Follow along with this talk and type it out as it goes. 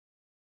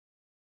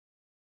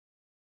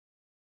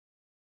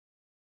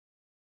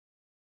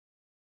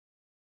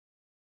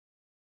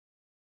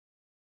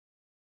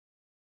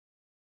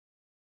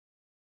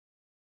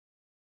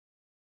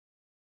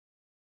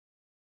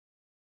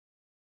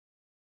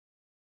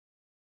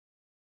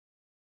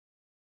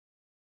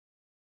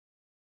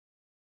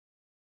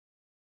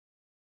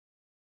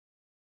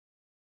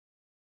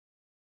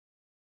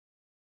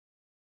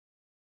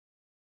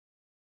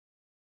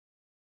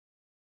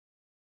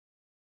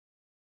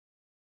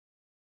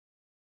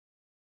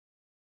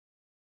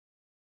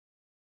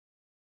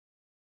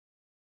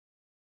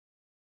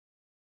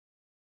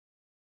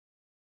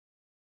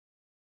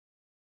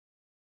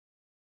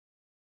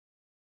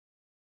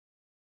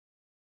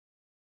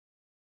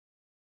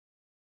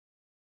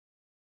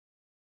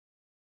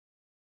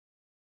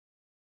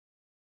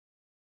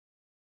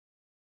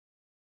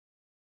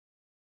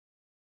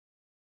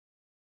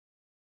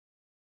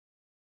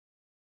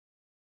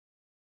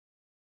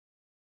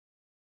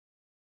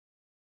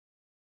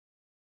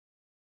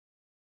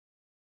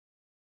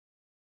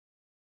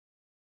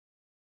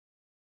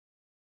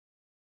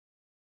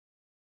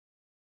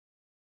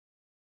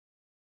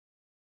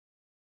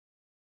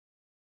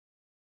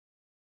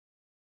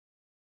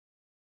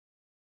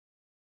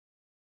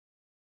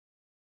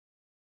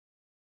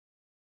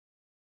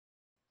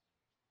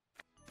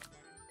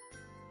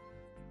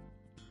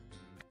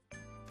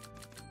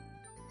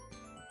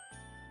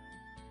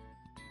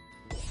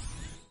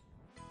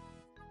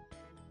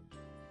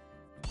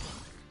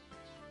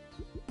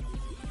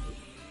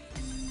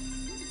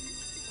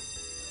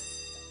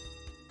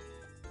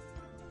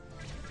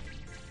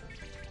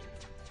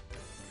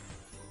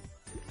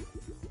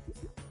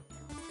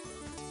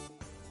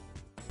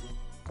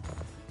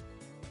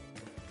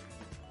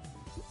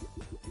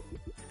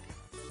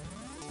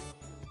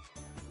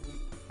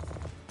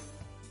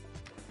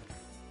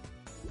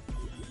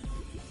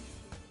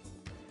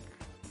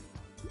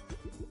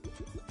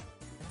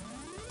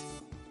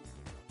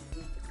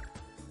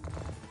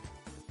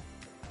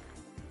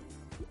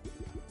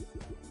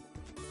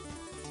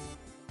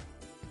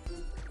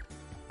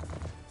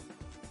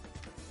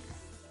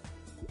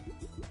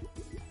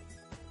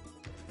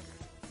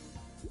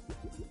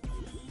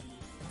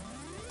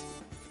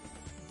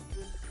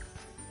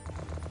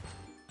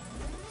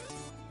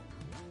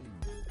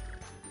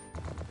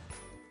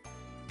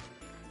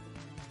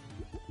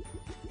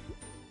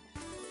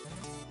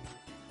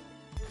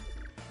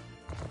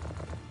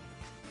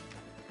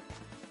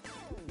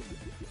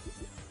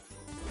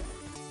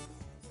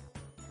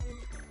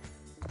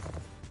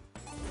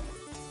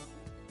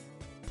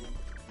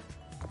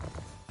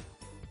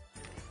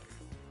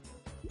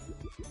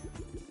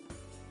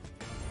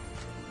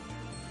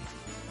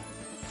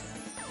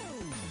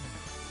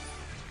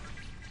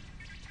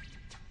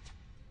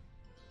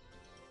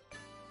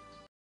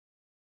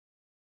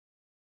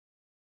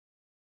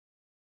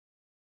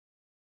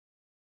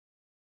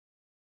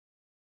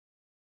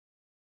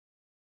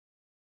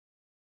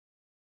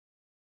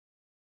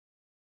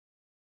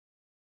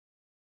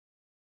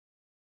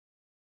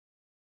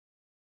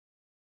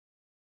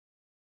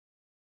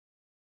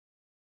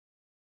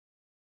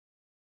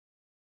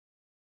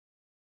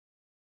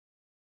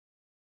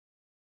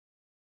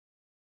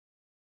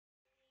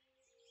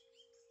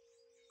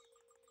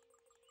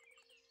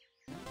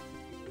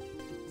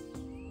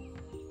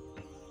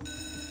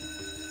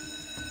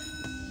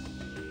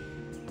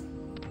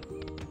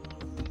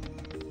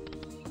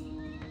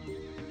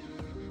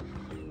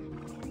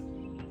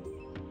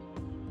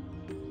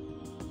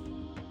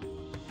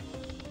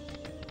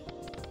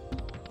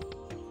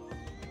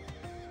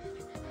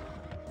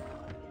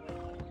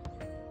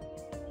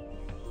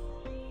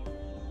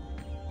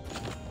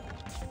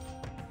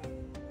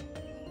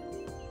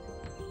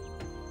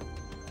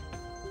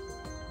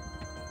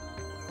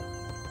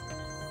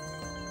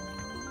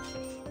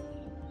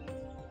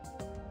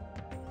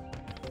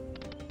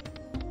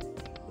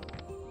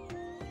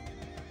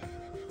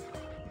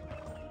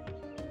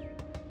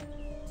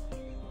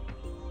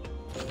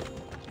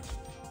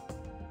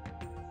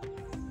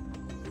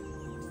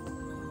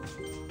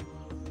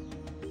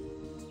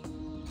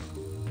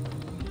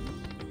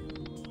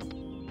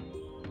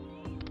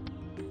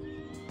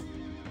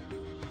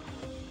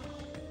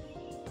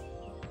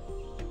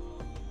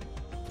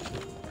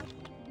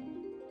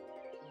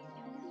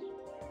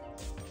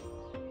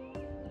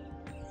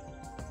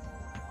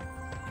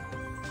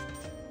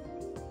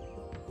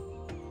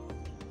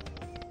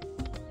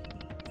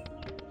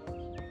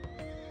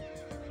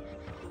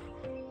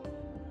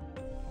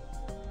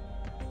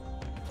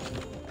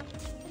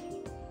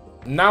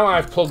now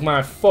I've plugged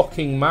my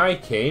fucking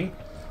mic in,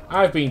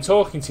 I've been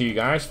talking to you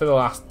guys for the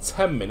last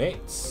 10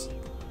 minutes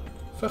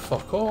for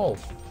fuck all.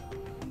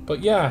 But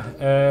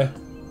yeah,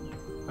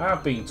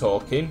 I've been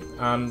talking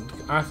and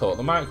I thought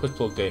the mic was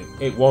plugged in.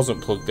 It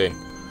wasn't plugged in.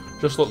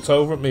 Just looked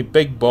over at my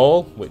big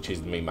ball, which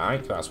is my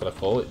mic, that's what I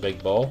call it,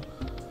 big ball.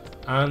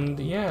 And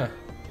yeah,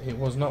 it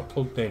was not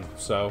plugged in,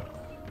 so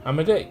I'm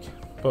a dick.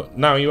 But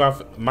now you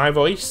have my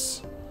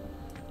voice,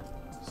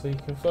 so you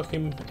can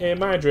fucking hear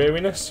my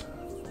dreariness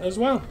as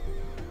well.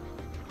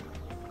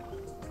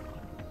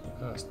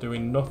 That's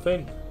doing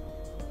nothing.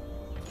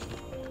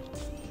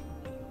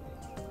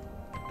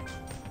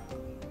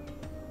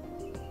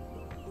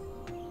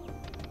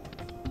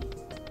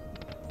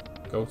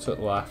 Go to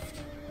the left.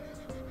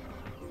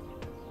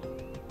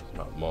 It's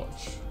not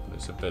much, but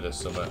it's a bit of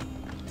summer.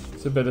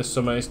 It's a bit of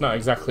summer. It's not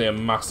exactly a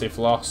massive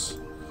loss,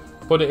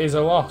 but it is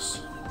a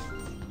loss.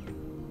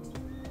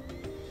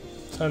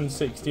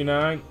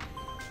 10.69.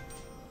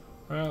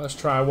 Right, let's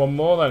try one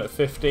more then at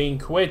 15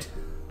 quid.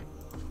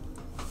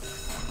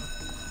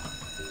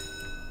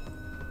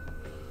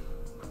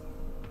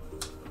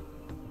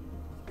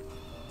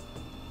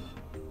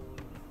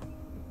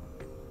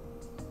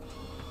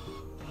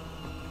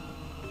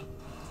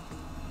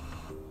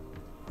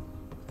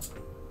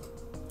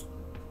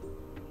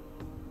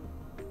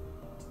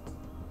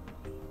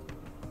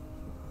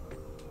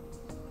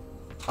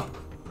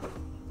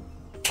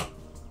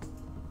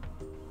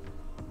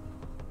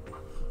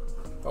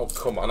 Oh,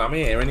 come on, I'm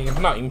here and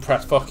I'm not even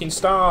pressed fucking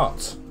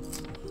start.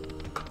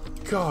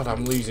 God,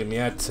 I'm losing my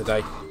head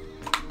today.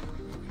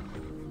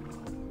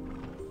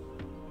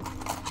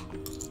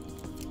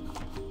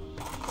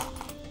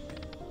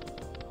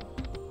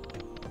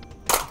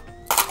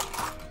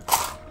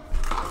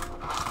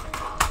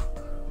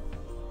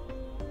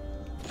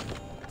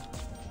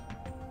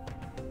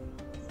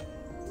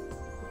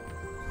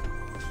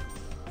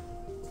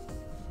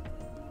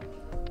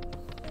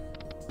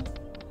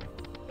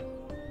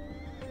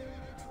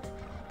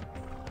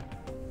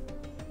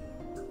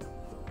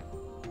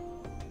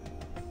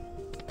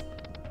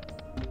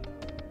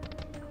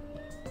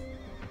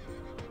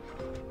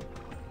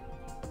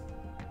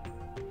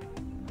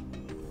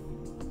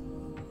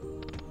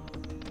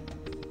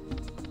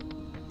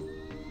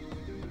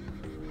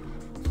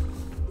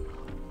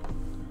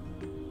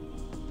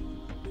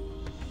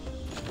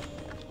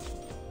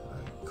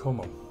 Come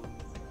on.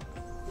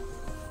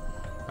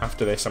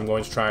 After this, I'm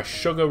going to try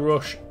Sugar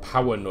Rush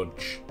Power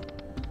Nudge.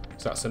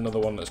 So that's another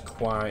one that's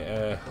quite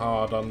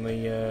hard on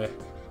the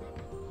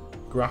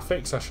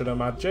graphics, I should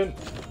imagine.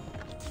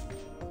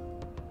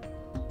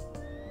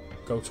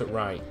 Go to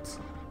right.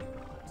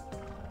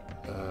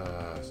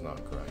 It's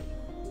not great.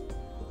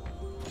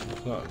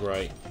 It's not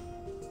great.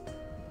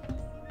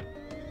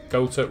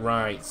 Go to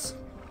right.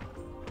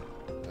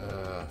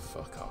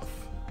 Fuck off.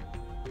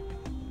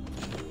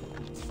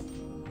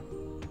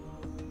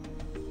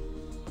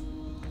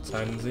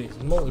 The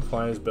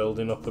multiplyer's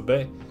building up a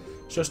bit.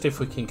 It's just if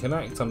we can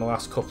connect on the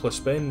last couple of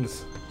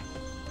spins.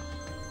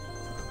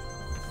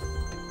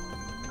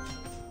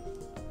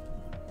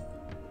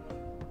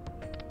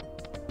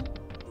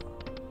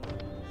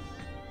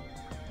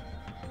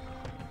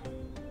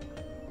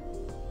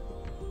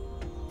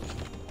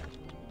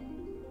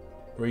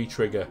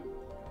 Re-trigger.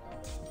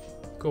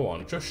 Go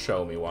on, just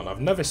show me one.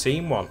 I've never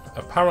seen one.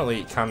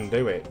 Apparently it can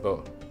do it,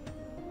 but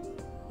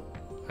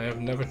I have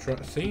never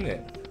seen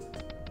it.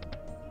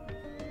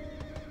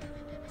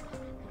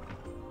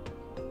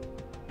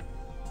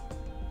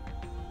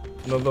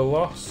 Another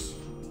loss.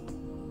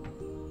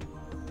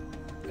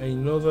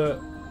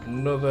 Another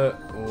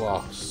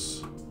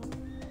loss.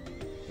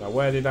 Now,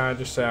 where did I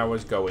just say I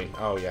was going?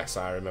 Oh, yes,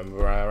 I remember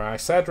where I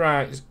said.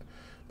 Right,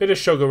 bit of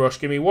Sugar Rush.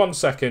 Give me 1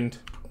 second.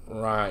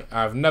 Right,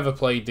 I've never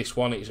played this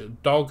one. It's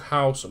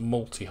Doghouse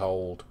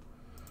Multihold.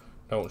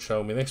 Don't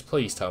show me this.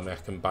 Please tell me I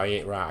can buy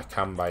it. Right, I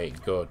can buy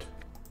it. Good.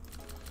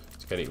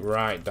 Let's get it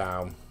right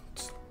down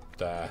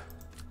there.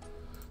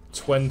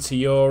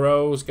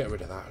 €20. Get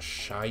rid of that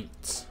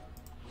shite.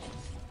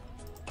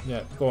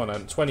 Yeah, go on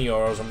then.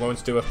 €20. I'm going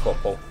to do a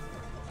couple.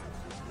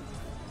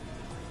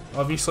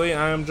 Obviously,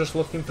 I am just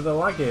looking for the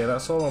lag here.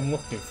 That's all I'm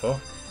looking for.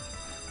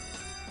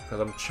 Because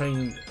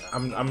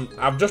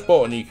I've just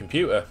bought a new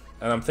computer,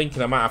 and I'm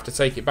thinking I might have to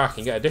take it back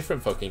and get a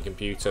different fucking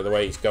computer the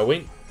way it's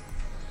going.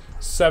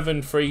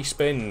 7 free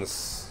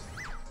spins.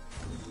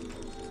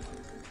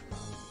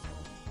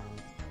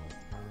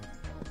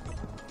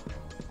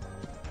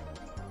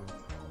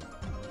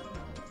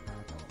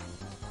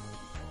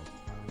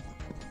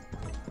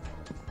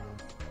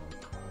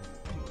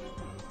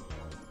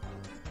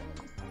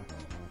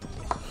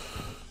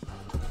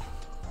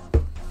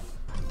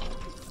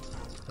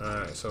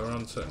 Alright, so we're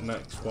on to the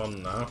next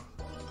one now.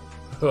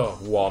 Oh,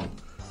 1.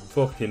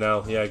 Fucking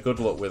hell. Yeah, good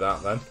luck with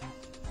that then.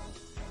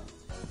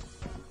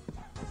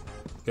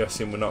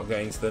 Guessing we're not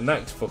getting to the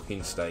next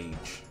fucking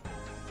stage.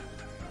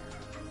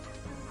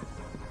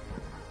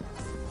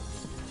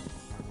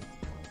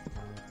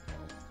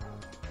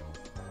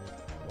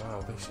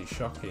 Wow, this is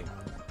shocking.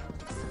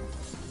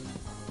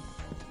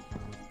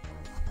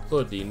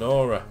 Bloody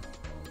Nora.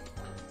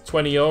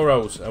 20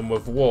 euros and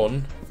we've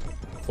won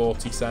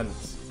 40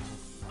 cents.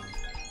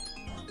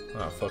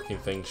 That fucking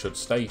thing should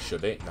stay,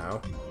 should it,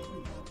 now?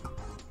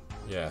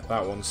 Yeah,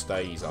 that one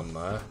stays on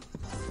there.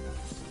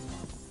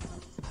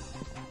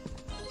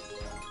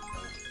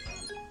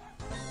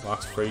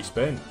 Last free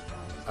spin.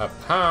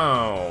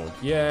 £1.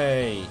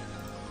 Yay.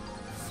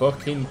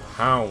 Fucking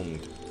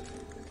pound.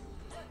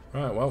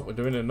 Right, well, we're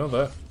doing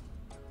another.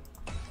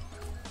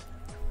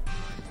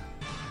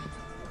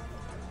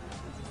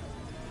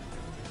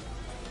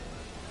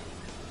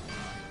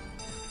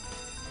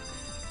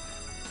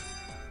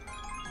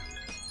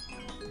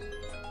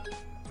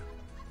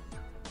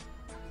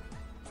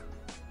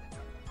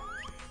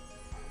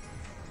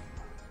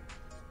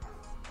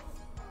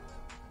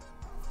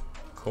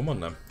 Come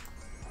on then.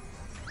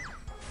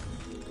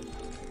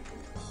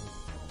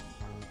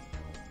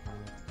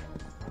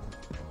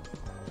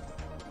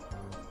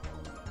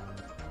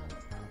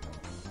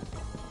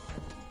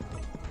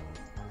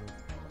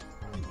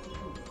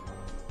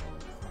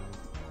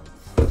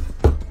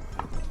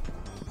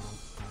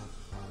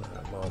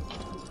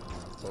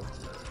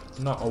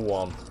 Not a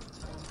 1.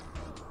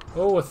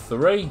 Oh, a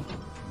 3.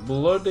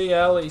 Bloody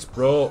hell, it's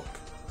broke.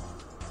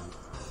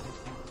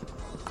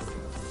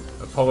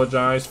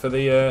 Apologise for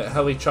the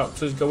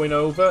helicopters going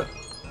over.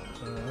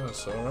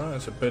 That's alright,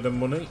 it's a bit of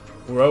money.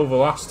 We're over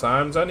last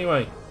times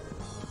anyway.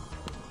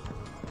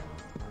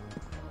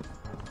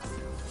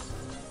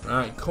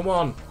 Right, come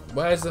on.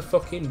 Where's the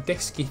fucking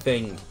disky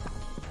thing?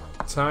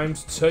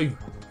 ×2.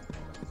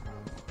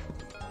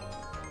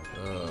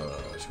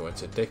 Oh, it's going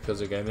to dick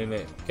us again,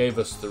 innit? Gave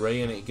us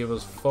 3 and it gave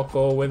us fuck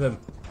all with them.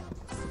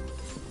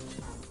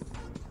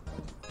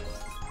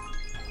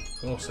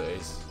 Of course it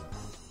is.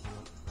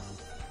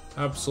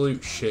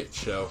 Absolute shit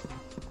show.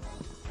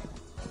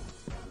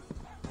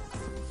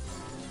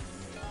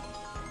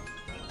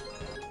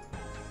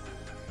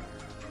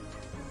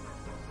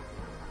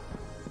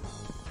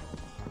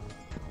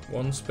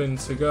 One spin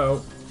to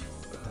go.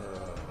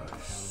 Oh,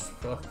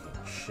 fucking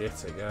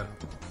shit again.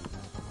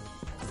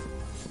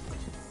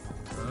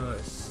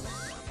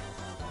 Nice.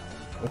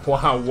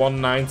 Wow,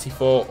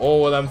 194.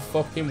 All of them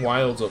fucking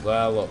wilds up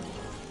there, look.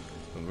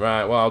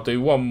 Right, well, I'll do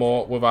one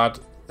more. We've had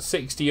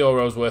 60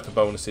 euros worth of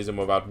bonuses and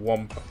we've had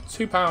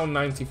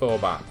 £2.94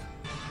 back.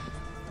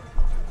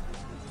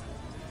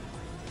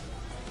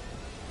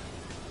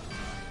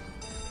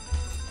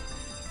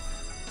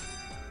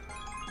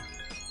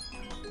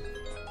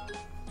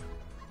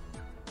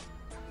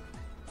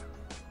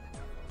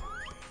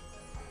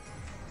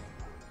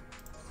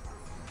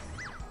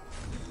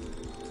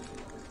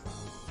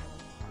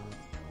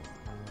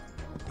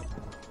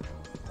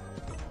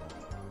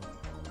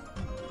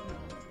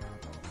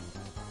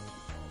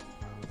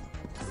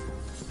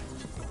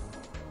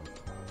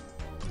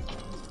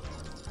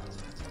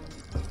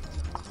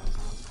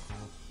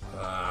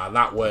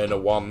 That weren't a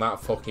 1,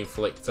 that fucking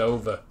flicked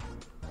over.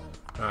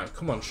 Right,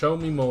 come on, show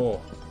me more.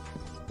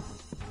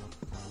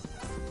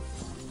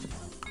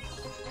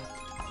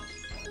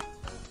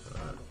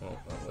 Right, well,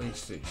 at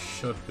least it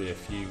should be a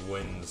few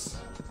wins.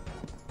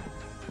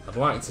 I'd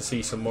like to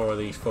see some more of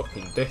these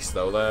fucking discs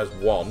though. There's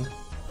 1.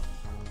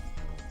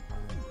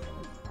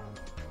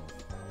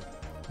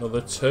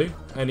 Another 2,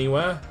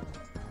 anywhere?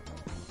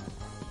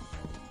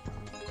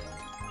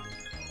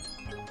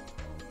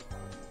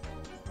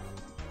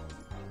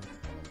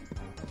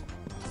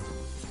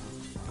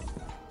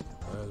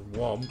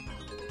 One.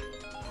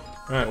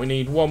 Right, we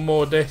need 1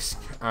 more disc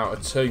out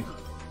of 2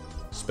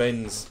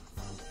 spins.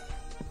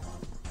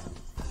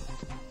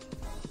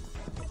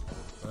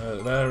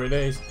 There it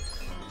is.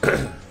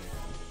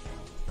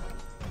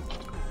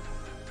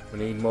 We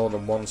need more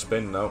than 1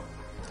 spin though.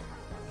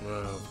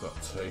 I've got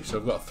 2, so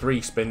I've got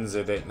 3 spins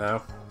in it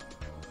now.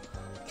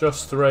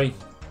 Just 3.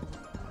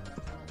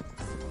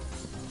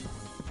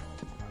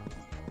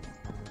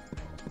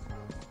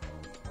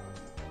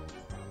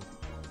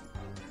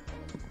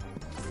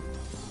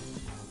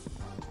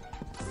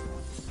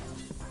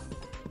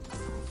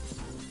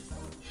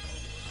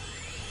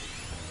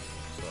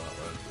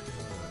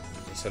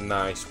 It's a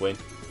nice win.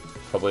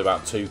 Probably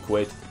about £2.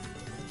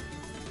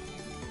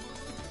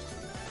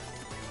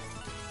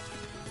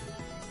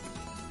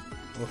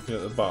 Looking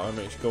at the bottom,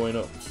 it's going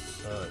up.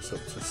 It's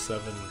up to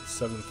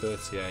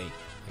 738 in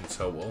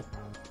total.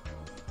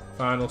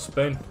 Final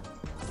spin.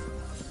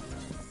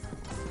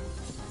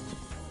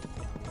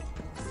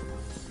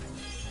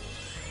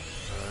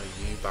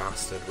 You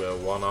bastard, we'll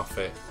 1 off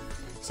it.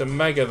 It's a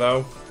mega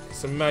though.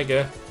 It's a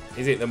mega.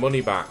 Is it the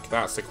money back?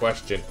 That's the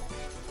question.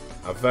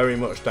 I very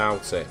much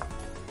doubt it.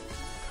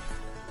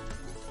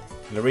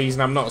 And the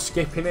reason I'm not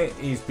skipping it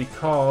is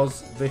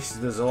because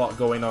there's a lot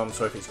going on,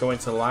 so if it's going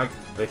to lag,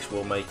 this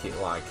will make it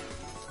lag.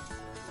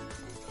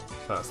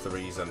 That's the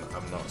reason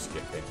I'm not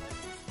skipping.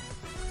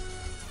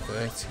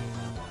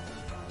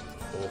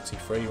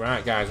 13:43.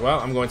 Right, guys, well,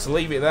 I'm going to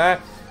leave it there.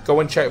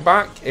 Go and check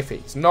back. If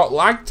it's not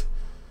lagged,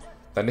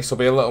 then this will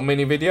be a little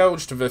mini video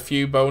just of a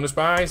few bonus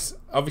buys.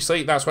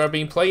 Obviously, that's where I've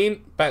been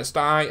playing,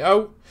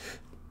 bets.io.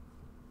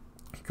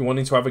 If you're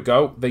wanting to have a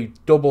go, they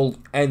double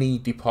any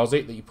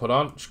deposit that you put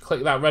on. Just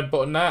click that red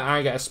button there.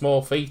 I get a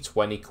small fee,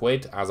 20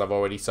 quid, as I've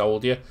already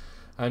told you.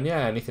 And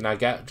yeah, anything I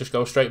get just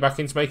goes straight back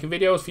into making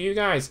videos for you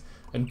guys.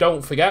 And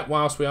don't forget,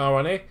 whilst we are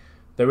on here,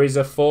 there is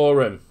a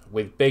forum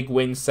with big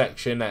wins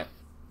section,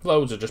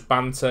 loads of just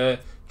banter,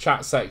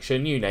 chat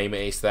section, you name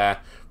it, it's there.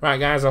 Right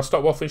guys, I'll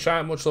stop waffling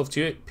shite. Much love to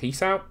you.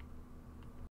 Peace out.